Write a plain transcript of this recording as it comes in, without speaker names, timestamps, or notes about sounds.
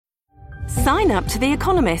Sign up to The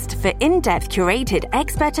Economist for in-depth curated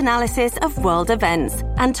expert analysis of world events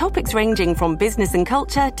and topics ranging from business and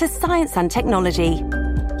culture to science and technology.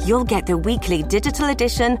 You'll get the weekly digital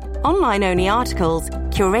edition, online-only articles,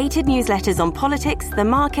 curated newsletters on politics, the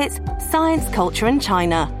markets, science, culture and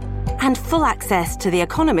China, and full access to The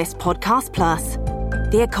Economist Podcast Plus.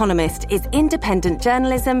 The Economist is independent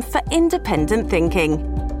journalism for independent thinking.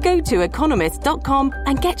 Go to economist.com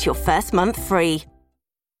and get your first month free.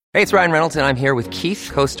 Hey, it's Ryan Reynolds, and I'm here with Keith,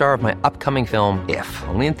 co-star of my upcoming film, If,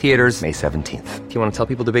 only in theaters May 17th. Do you want to tell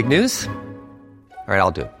people the big news? All right,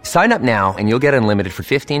 I'll do it. Sign up now and you'll get unlimited for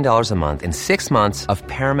 $15 a month and 6 months of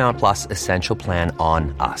Paramount Plus Essential Plan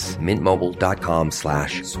on us.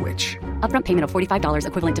 MintMobile.com/switch. Upfront payment of $45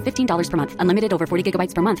 equivalent to $15 per month. Unlimited over 40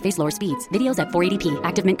 gigabytes per month. Face lower speeds. Videos at 480p.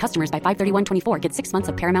 Active Mint customers by 531.24 get 6 months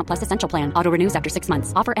of Paramount Plus Essential Plan. Auto renews after 6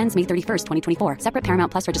 months. Offer ends May 31st, 2024. Separate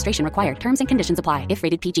Paramount Plus registration required. Terms and conditions apply if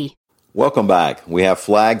rated PG. Welcome back. We have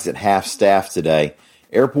flags at half staff today.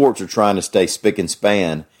 Airports are trying to stay spick and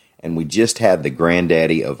span, and we just had the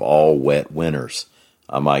granddaddy of all wet winters.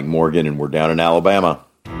 I'm Mike Morgan, and we're down in Alabama.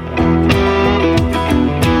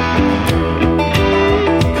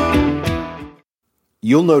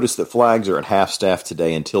 You'll notice that flags are at half-staff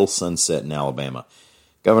today until sunset in Alabama.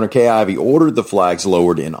 Governor Kay Ivey ordered the flags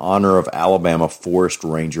lowered in honor of Alabama Forest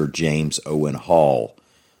Ranger James Owen Hall.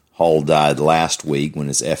 Hall died last week when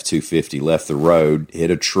his F-250 left the road,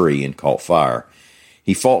 hit a tree, and caught fire.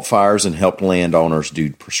 He fought fires and helped landowners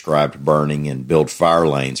do prescribed burning and build fire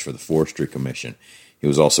lanes for the Forestry Commission. He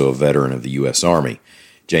was also a veteran of the U.S. Army.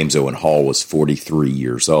 James Owen Hall was 43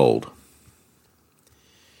 years old.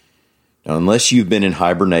 Now, unless you've been in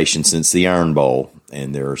hibernation since the Iron Bowl,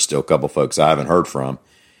 and there are still a couple folks I haven't heard from,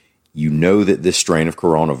 you know that this strain of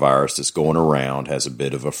coronavirus that's going around has a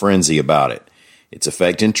bit of a frenzy about it. It's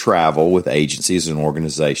affecting travel, with agencies and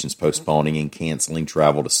organizations postponing and canceling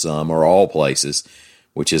travel to some or all places,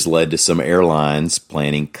 which has led to some airlines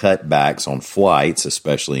planning cutbacks on flights,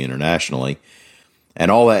 especially internationally.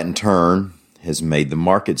 And all that in turn has made the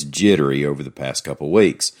markets jittery over the past couple of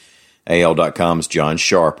weeks. AL.com's John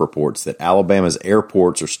Sharp reports that Alabama's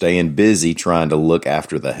airports are staying busy trying to look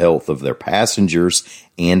after the health of their passengers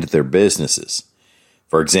and their businesses.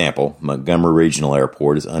 For example, Montgomery Regional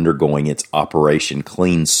Airport is undergoing its Operation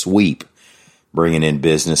Clean Sweep, bringing in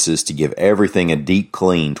businesses to give everything a deep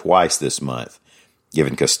clean twice this month,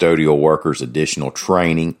 giving custodial workers additional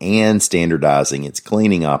training and standardizing its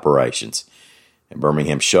cleaning operations. At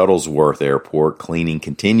Birmingham Shuttlesworth Airport, cleaning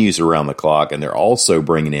continues around the clock, and they're also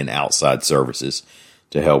bringing in outside services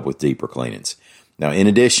to help with deeper cleanings. Now, in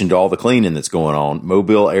addition to all the cleaning that's going on,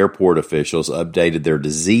 Mobile Airport officials updated their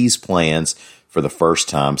disease plans for the first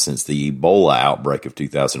time since the Ebola outbreak of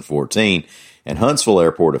 2014, and Huntsville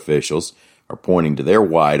Airport officials are pointing to their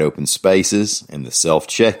wide open spaces and the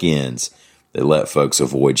self-check-ins that let folks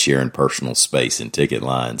avoid sharing personal space in ticket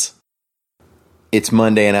lines. It's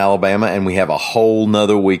Monday in Alabama, and we have a whole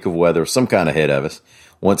nother week of weather, some kind of ahead of us.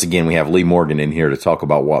 Once again, we have Lee Morgan in here to talk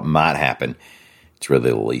about what might happen. It's really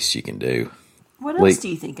the least you can do. What else do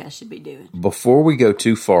you think I should be doing? Before we go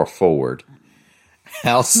too far forward,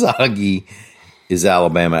 how soggy is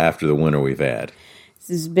Alabama after the winter we've had? This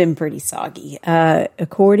has been pretty soggy.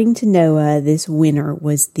 According to NOAA, this winter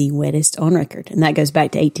was the wettest on record, and that goes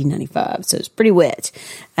back to 1895, so it's pretty wet.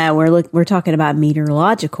 We're talking about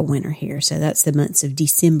meteorological winter here, so that's the months of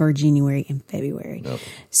December, January, and February. Okay.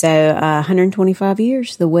 So 125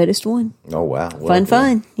 years, the wettest one. Oh, wow. Well,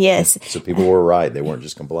 fun, yes. So people were right. They weren't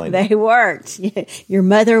just complaining. They weren't. Your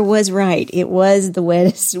mother was right. It was the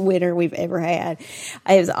wettest winter we've ever had.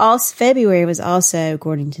 February was also,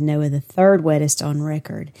 according to NOAA, the third wettest on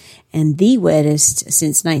record, and the wettest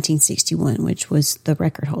since 1961, which was the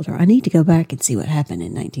record holder. I need to go back and see what happened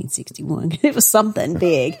in 1961. It was something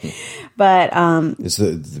big, but it's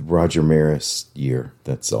the Roger Maris year.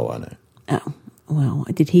 That's all I know. Oh well,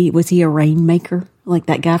 was he a rainmaker like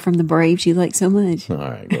that guy from the Braves you like so much? All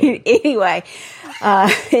right. Anyway,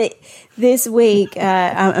 this week,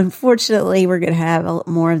 unfortunately, we're going to have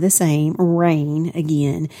more of the same rain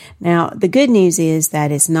again. Now, the good news is that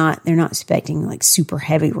they're not expecting like super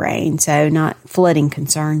heavy rain. So flooding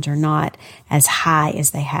concerns are not as high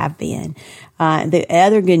as they have been. The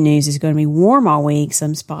other good news is going to be warm all week.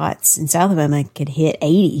 Some spots in South Alabama could hit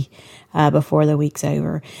 80 before the week's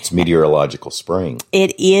over. It's meteorological spring.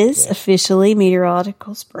 It is officially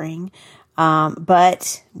meteorological spring.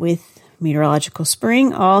 But with meteorological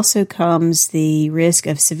spring also comes the risk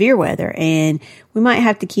of severe weather, and we might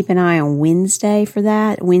have to keep an eye on Wednesday for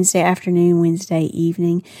that, Wednesday afternoon, Wednesday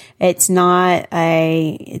evening. It's not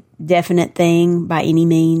a definite thing by any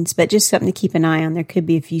means, but just something to keep an eye on. There could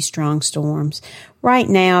be a few strong storms. Right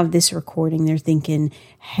now, of this recording, they're thinking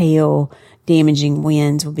hail, damaging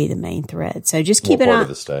winds will be the main threat. So just keep an eye. What part of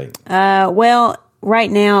the state? Well,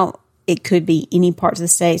 right now, it could be any parts of the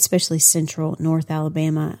state, especially central, North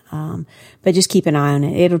Alabama. But just keep an eye on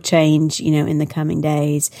it. It'll change, in the coming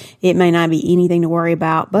days. It may not be anything to worry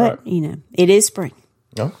about, but, it is spring.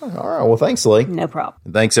 Okay. All right. Well, thanks, Lee. No problem.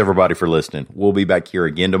 And thanks, everybody, for listening. We'll be back here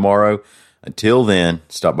again tomorrow. Until then,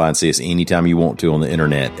 stop by and see us anytime you want to on the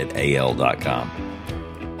internet at al.com.